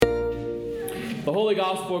The Holy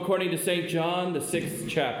Gospel according to St. John, the 6th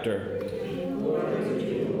chapter.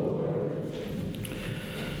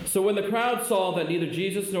 So when the crowd saw that neither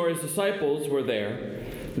Jesus nor his disciples were there,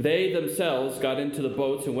 they themselves got into the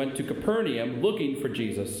boats and went to Capernaum looking for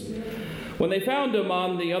Jesus. When they found him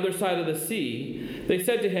on the other side of the sea, they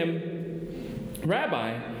said to him,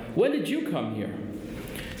 "Rabbi, when did you come here?"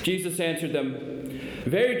 Jesus answered them,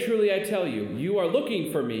 "Very truly I tell you, you are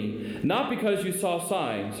looking for me, not because you saw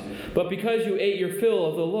signs, but because you ate your fill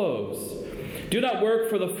of the loaves. Do not work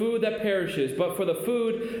for the food that perishes, but for the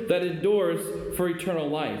food that endures for eternal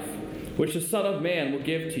life, which the Son of Man will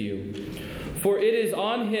give to you. For it is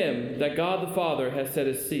on him that God the Father has set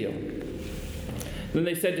his seal." Then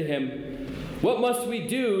they said to him, "What must we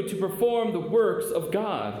do to perform the works of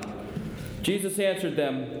God?" Jesus answered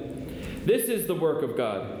them, "This is the work of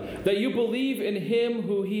God, that you believe in him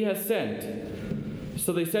who he has sent."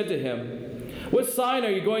 So they said to him, "What sign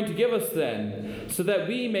are you going to give us then, so that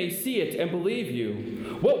we may see it and believe you?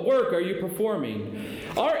 What work are you performing?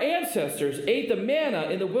 Our ancestors ate the manna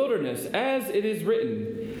in the wilderness, as it is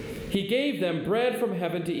written, 'He gave them bread from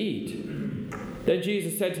heaven to eat.'" Then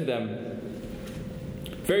Jesus said to them,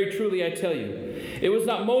 "Very truly I tell you, it was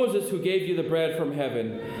not Moses who gave you the bread from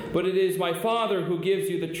heaven, but it is my Father who gives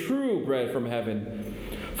you the true bread from heaven.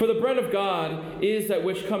 For the bread of God is that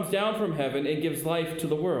which comes down from heaven and gives life to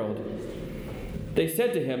the world." They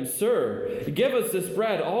said to him, "Sir, give us this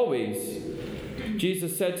bread always."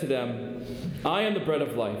 Jesus said to them, "I am the bread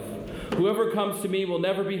of life. Whoever comes to me will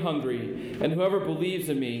never be hungry, and whoever believes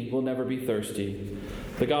in me will never be thirsty."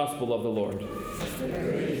 The Gospel of the Lord.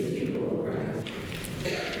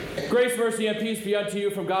 Grace, mercy, and peace be unto you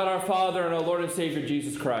from God our Father and our Lord and Savior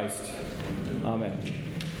Jesus Christ. Amen.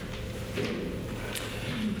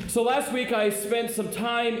 So last week I spent some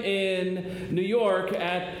time in New York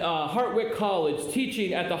at Hartwick College,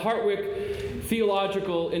 teaching at the Hartwick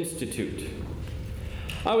Theological Institute.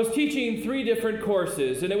 I was teaching 3 different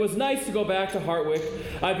courses, and it was nice to go back to Hartwick.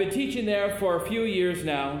 I've been teaching there for a few years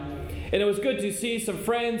now, and it was good to see some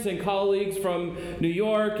friends and colleagues from New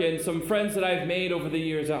York and some friends that I've made over the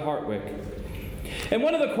years at Hartwick. And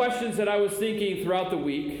one of the questions that I was thinking throughout the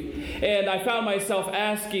week, and I found myself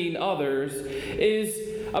asking others, is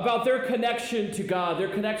about their connection to God, their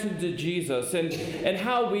connection to Jesus, and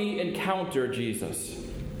how we encounter Jesus.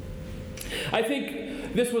 I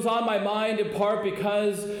think this was on my mind in part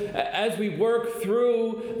because as we work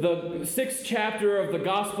through the 6th chapter of the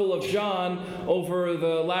Gospel of John over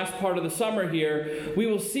the last part of the summer here, we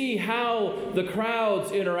will see how the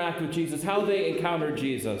crowds interact with Jesus, how they encounter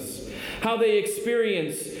Jesus, how they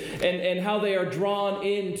experience and how they are drawn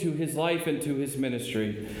into his life and to his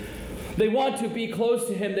ministry. They want to be close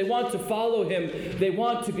to him. They want to follow him. They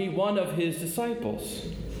want to be one of his disciples.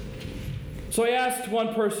 So I asked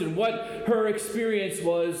one person what her experience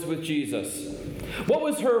was with Jesus. What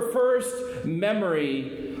was her first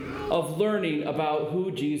memory of learning about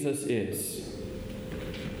who Jesus is?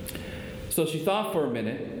 So she thought for a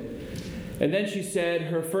minute, and then she said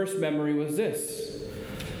her first memory was this: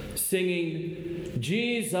 singing,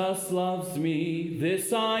 "Jesus loves me,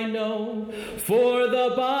 this I know, for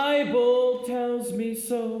the Bible tells me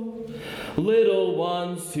so. Little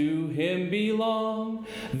ones to him belong,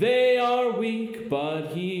 they are weak,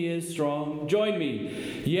 but he is strong." Join me.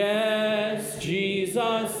 Yes,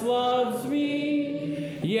 Jesus loves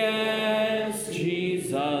me. Yes,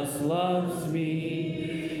 Jesus loves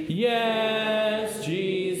me. Yes,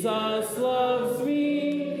 Jesus loves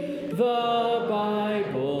me. The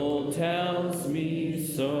Bible tells me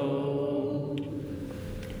so.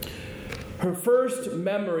 Her first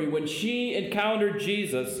memory when she encountered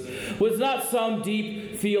Jesus was not some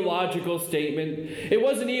deep theological statement. It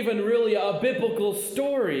wasn't even really a biblical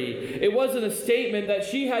story. It wasn't a statement that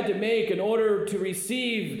she had to make in order to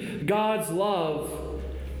receive God's love.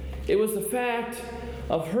 It was the fact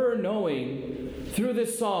of her knowing through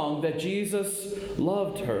this song that Jesus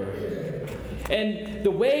loved her. And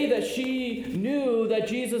the way that she knew that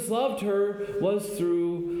Jesus loved her was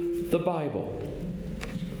through the Bible.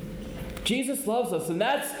 Jesus loves us, and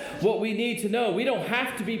that's what we need to know. We don't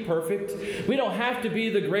have to be perfect. We don't have to be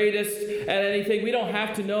the greatest at anything. We don't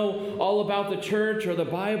have to know all about the church or the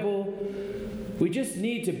Bible. We just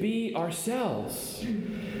need to be ourselves.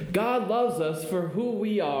 God loves us for who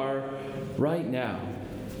we are right now.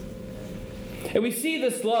 And we see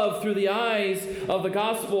this love through the eyes of the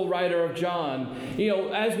gospel writer of John,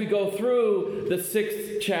 as we go through the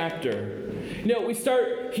 6th chapter. We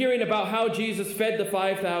start hearing about how Jesus fed the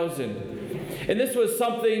 5,000. And this was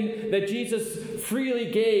something that Jesus freely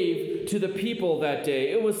gave to the people that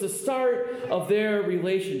day. It was the start of their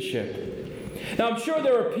relationship. Now, I'm sure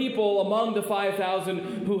there were people among the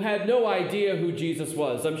 5,000 who had no idea who Jesus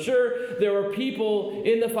was. I'm sure there were people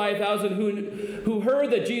in the 5,000 who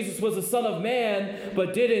heard that Jesus was the Son of Man,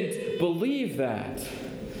 but didn't believe that.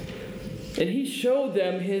 And he showed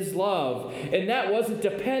them his love, and that wasn't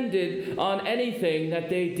dependent on anything that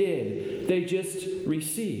they did. They just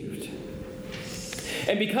received.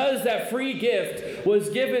 And because that free gift was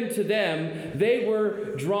given to them, they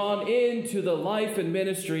were drawn into the life and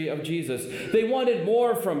ministry of Jesus. They wanted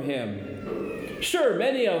more from him. Sure,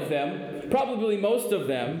 many of them, probably most of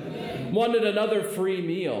them, wanted another free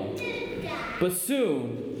meal. But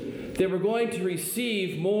soon, they were going to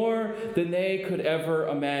receive more than they could ever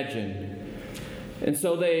imagine. And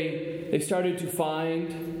so they started to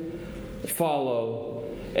find, follow,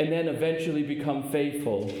 and then eventually become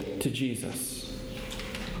faithful to Jesus.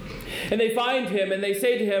 And they find him and they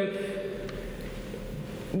say to him,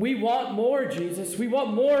 "We want more, Jesus. We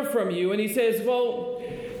want more from you." And he says, "Well,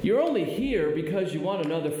 you're only here because you want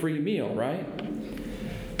another free meal, right?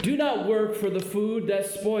 Do not work for the food that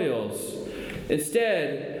spoils.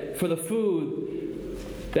 Instead, for the food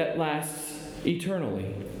that lasts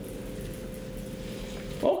eternally."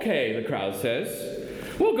 "Okay," the crowd says.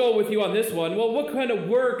 "We'll go with you on this one. Well, what kind of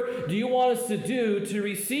work do you want us to do to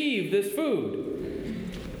receive this food?"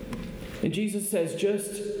 And Jesus says,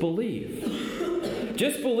 "Just believe.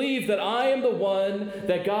 Just believe that I am the one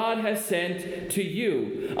that God has sent to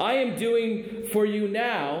you. I am doing for you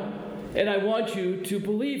now, and I want you to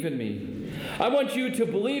believe in me. I want you to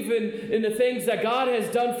believe in the things that God has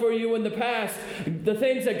done for you in the past, the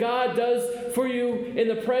things that God does for you in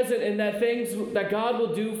the present, and that things that God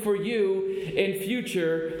will do for you in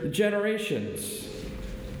future generations."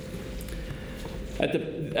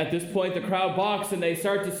 At this point, the crowd balks and they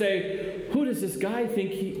start to say, "Who does this guy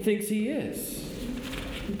thinks he is?"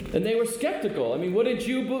 And they were skeptical. I mean, wouldn't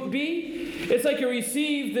you be? It's like you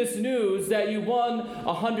received this news that you won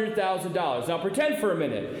 $100,000. Now, pretend for a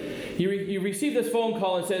minute. You receive this phone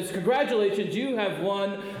call and says, "Congratulations, you have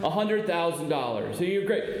won $100,000." So you're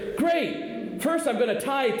great. Great. First, I'm going to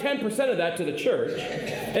tie 10% of that to the church,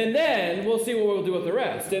 and then we'll see what we'll do with the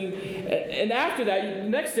rest. And after that,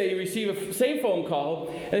 next day you receive a same phone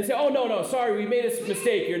call, and they say, "Oh, no, sorry, we made a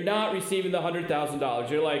mistake. You're not receiving the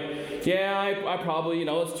 $100,000. You're like, "Yeah, I probably,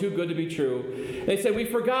 it's too good to be true." And they say, "We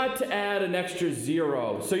forgot to add an extra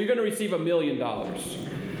zero, so you're going to receive $1 million.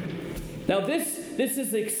 Now, this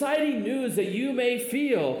is the exciting news that you may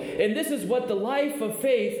feel, and this is what the life of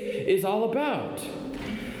faith is all about.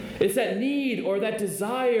 It's that need or that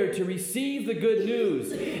desire to receive the good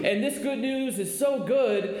news. And this good news is so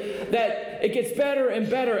good that it gets better and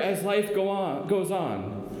better as life goes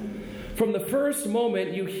on. From the first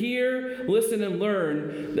moment you hear, listen, and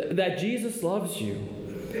learn that Jesus loves you.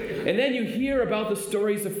 And then you hear about the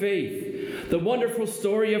stories of faith, the wonderful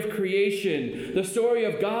story of creation, the story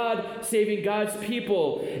of God saving God's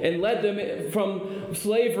people and led them from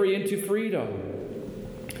slavery into freedom.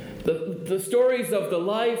 The stories of the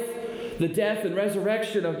life, the death, and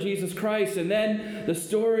resurrection of Jesus Christ, and then the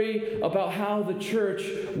story about how the church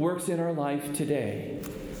works in our life today.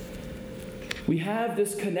 We have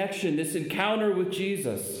this connection, this encounter with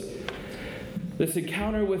Jesus, this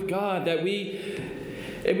encounter with God that we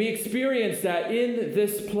experience that in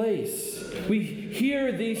this place. We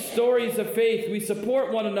hear these stories of faith. We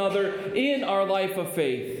support one another in our life of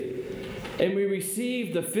faith. And we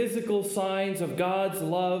receive the physical signs of God's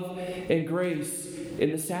love and grace in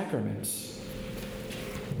the sacraments.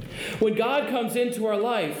 When God comes into our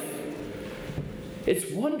life, it's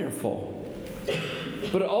wonderful,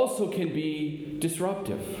 but it also can be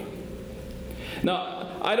disruptive.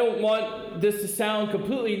 Now, I don't want this to sound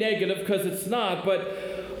completely negative because it's not,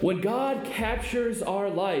 but when God captures our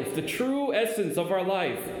life, the true essence of our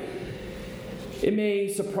life, it may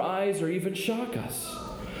surprise or even shock us.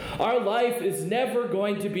 Our life is never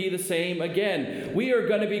going to be the same again. We are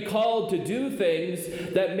going to be called to do things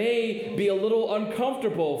that may be a little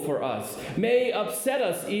uncomfortable for us, may upset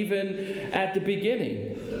us even at the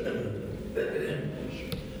beginning.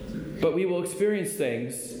 But we will experience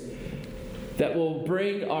things that will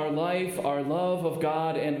bring our life, our love of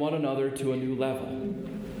God and one another to a new level.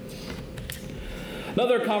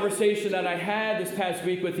 Another conversation that I had this past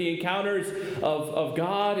week with the encounters of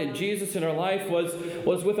God and Jesus in our life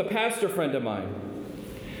was with a pastor friend of mine.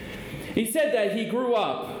 He said that he grew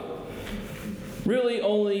up really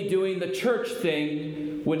only doing the church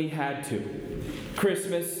thing when he had to.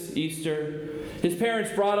 Christmas, Easter. His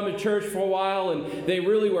parents brought him to church for a while, and they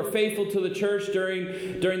really were faithful to the church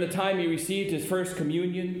during the time he received his first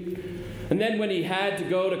communion. And then when he had to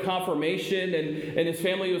go to confirmation, and his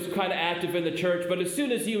family was kind of active in the church, but as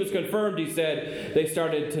soon as he was confirmed, he said, they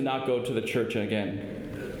started to not go to the church again.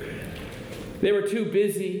 They were too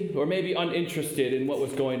busy or maybe uninterested in what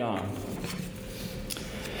was going on.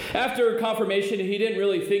 After confirmation, he didn't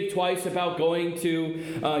really think twice about going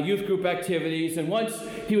to youth group activities. And once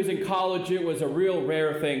he was in college, it was a real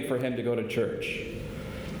rare thing for him to go to church.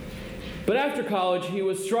 But after college, he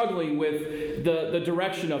was struggling with the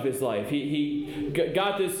direction of his life. He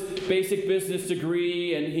got this basic business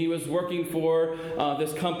degree, and he was working for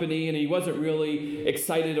this company, and he wasn't really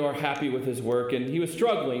excited or happy with his work, and he was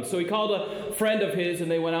struggling. So he called a friend of his,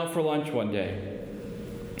 and they went out for lunch one day.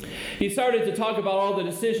 He started to talk about all the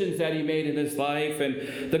decisions that he made in his life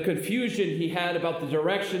and the confusion he had about the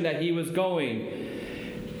direction that he was going.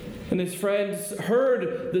 And his friends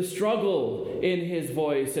heard the struggle in his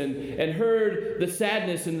voice and heard the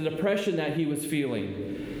sadness and the depression that he was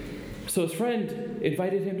feeling. So his friend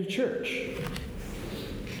invited him to church.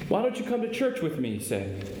 "Why don't you come to church with me?" he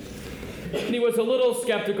said. And he was a little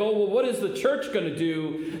skeptical. Well, what is the church going to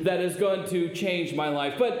do that is going to change my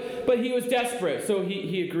life? But he was desperate, so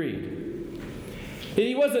he agreed. And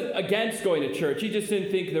he wasn't against going to church. He just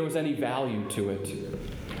didn't think there was any value to it.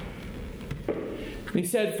 And he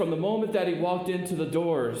said from the moment that he walked into the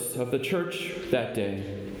doors of the church that day,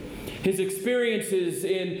 his experiences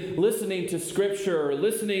in listening to Scripture,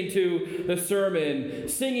 listening to the sermon,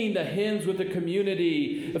 singing the hymns with the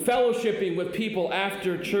community, fellowshipping with people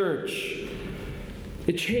after church,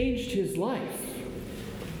 it changed his life.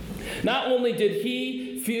 Not only did he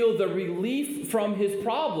feel the relief from his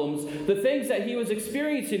problems, the things that he was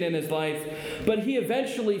experiencing in his life, but he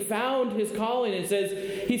eventually found his calling and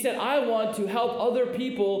he said, "I want to help other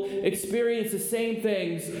people experience the same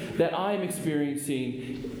things that I'm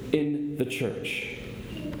experiencing in the church."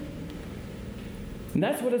 And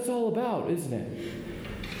that's what it's all about, isn't it?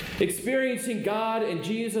 Experiencing God and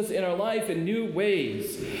Jesus in our life in new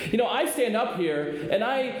ways. I stand up here and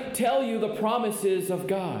I tell you the promises of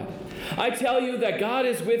God. I tell you that God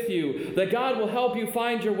is with you, that God will help you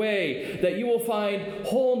find your way, that you will find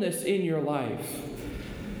wholeness in your life.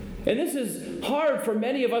 And this is hard for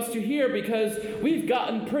many of us to hear because we've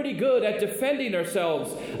gotten pretty good at defending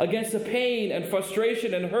ourselves against the pain and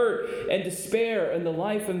frustration and hurt and despair in the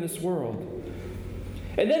life in this world.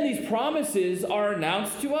 And then these promises are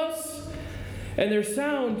announced to us, and they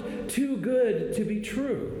sound too good to be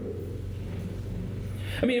true.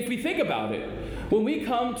 I mean, if we think about it, when we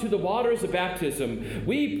come to the waters of baptism,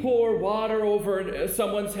 we pour water over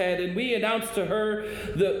someone's head and we announce to her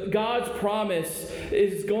that God's promise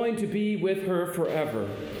is going to be with her forever.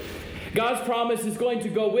 God's promise is going to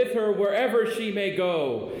go with her wherever she may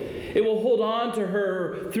go. It will hold on to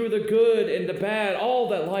her through the good and the bad, all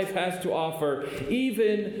that life has to offer,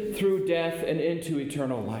 even through death and into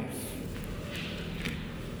eternal life.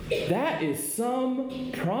 That is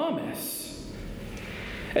some promise.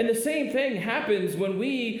 And the same thing happens when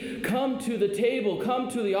we come to the table, come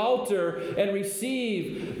to the altar, and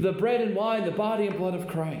receive the bread and wine, the body and blood of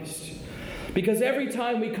Christ. Because every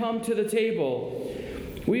time we come to the table,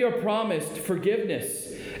 we are promised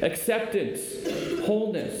forgiveness, acceptance,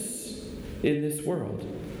 wholeness in this world,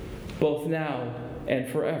 both now and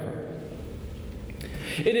forever.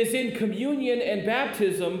 It is in communion and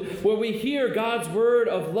baptism where we hear God's word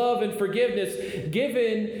of love and forgiveness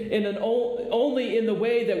given only in the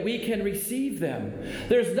way that we can receive them.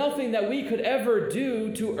 There's nothing that we could ever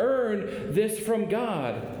do to earn this from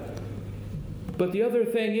God. But the other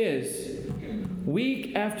thing is,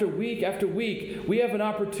 week after week after week, we have an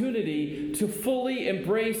opportunity to fully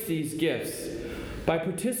embrace these gifts by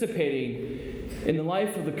participating in the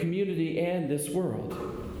life of the community and this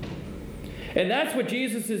world. And that's what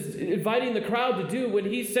Jesus is inviting the crowd to do when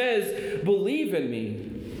he says, "Believe in me."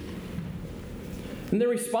 And the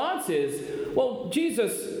response is, "Well,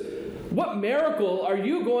 Jesus, what miracle are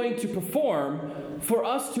you going to perform for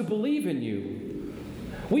us to believe in you?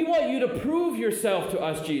 We want you to prove yourself to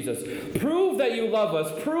us, Jesus. Prove that you love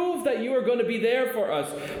us. Prove that you are going to be there for us.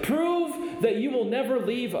 Prove that you will never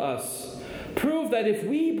leave us. Prove that if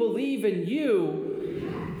we believe in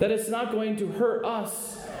you, that it's not going to hurt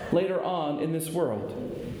us later on in this world."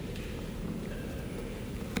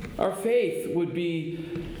 Our faith would be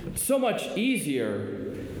so much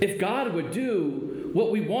easier if God would do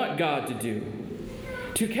what we want God to do.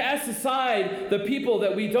 To cast aside the people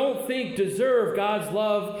that we don't think deserve God's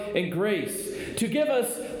love and grace. To give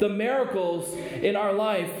us the miracles in our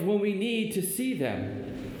life when we need to see them.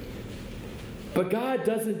 But God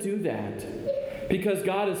doesn't do that because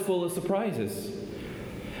God is full of surprises.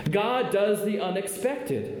 God does the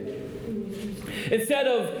unexpected. Instead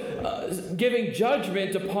of giving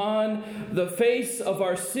judgment upon the face of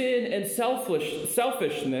our sin and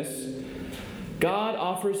selfishness, God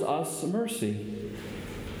offers us mercy.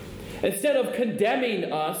 Instead of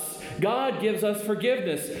condemning us, God gives us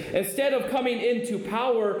forgiveness. Instead of coming into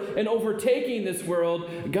power and overtaking this world,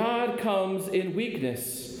 God comes in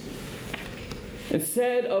weakness.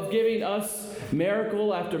 Instead of giving us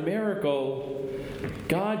miracle after miracle,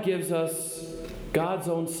 God gives us God's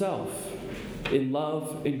own self in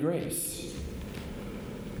love and grace.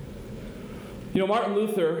 Martin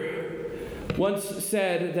Luther once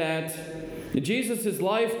said that Jesus'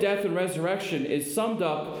 life, death, and resurrection is summed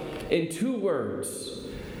up in 2 words.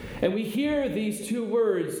 And we hear these 2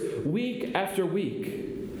 words week after week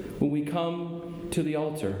when we come to the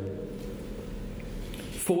altar.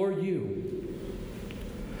 For you.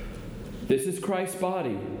 This is Christ's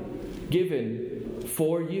body given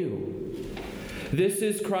for you. This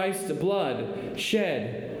is Christ's blood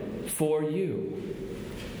shed for you.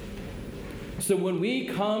 So when we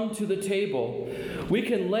come to the table, we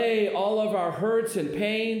can lay all of our hurts and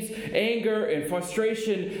pains, anger and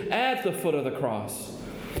frustration at the foot of the cross.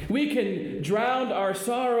 We can drown our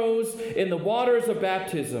sorrows in the waters of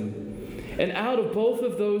baptism. And out of both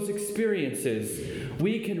of those experiences,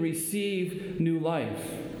 we can receive new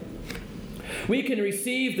life. We can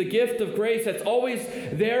receive the gift of grace that's always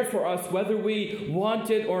there for us, whether we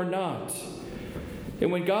want it or not.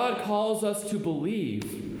 And when God calls us to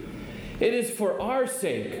believe, it is for our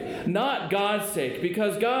sake, not God's sake,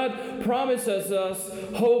 because God promises us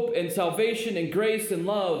hope and salvation and grace and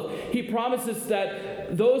love. He promises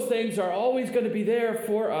that those things are always going to be there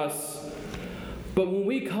for us. But when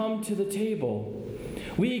we come to the table,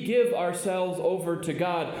 we give ourselves over to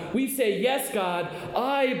God. We say, yes, God,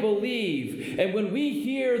 I believe. And when we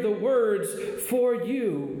hear the words, for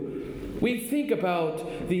you, we think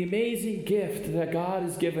about the amazing gift that God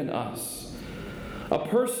has given us. A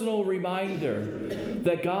personal reminder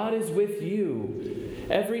that God is with you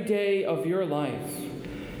every day of your life.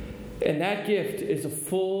 And that gift is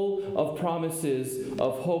full of promises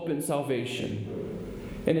of hope and salvation.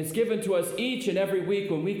 And it's given to us each and every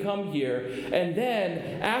week when we come here. And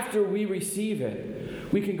then, after we receive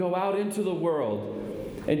it, we can go out into the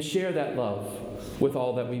world and share that love with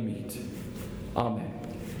all that we meet. Amen.